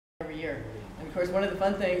year. And of course, one of the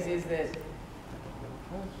fun things is that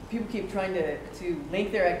people keep trying to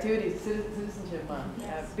link their activities to Citizenship Month.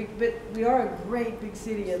 Yes. But we are a great big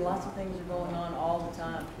city and lots of things are going on all the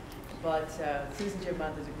time. But Citizenship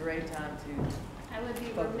Month is a great time to I would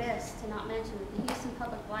be remiss to not mention that the Houston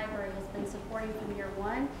Public Library has been supporting from year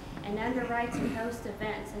one and underwrites and hosts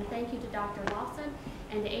events. And thank you to Dr. Lawson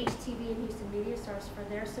and to HTV and Houston Media Source for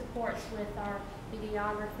their supports with our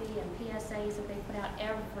videography and PSAs that they put out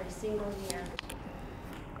every single year.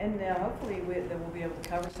 And hopefully we'll be able to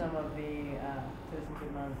cover some of the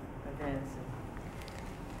Citizenship Month events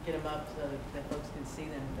and get them up so that folks can see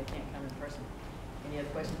them if they can't come in person. Any other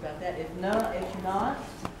questions about that? If not,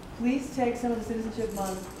 please take some of the Citizenship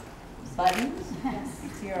Month buttons. Yes. You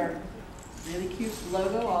see our really cute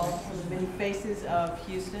logo, all of the many faces of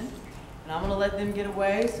Houston. And I'm going to let them get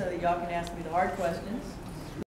away so that y'all can ask me the hard questions.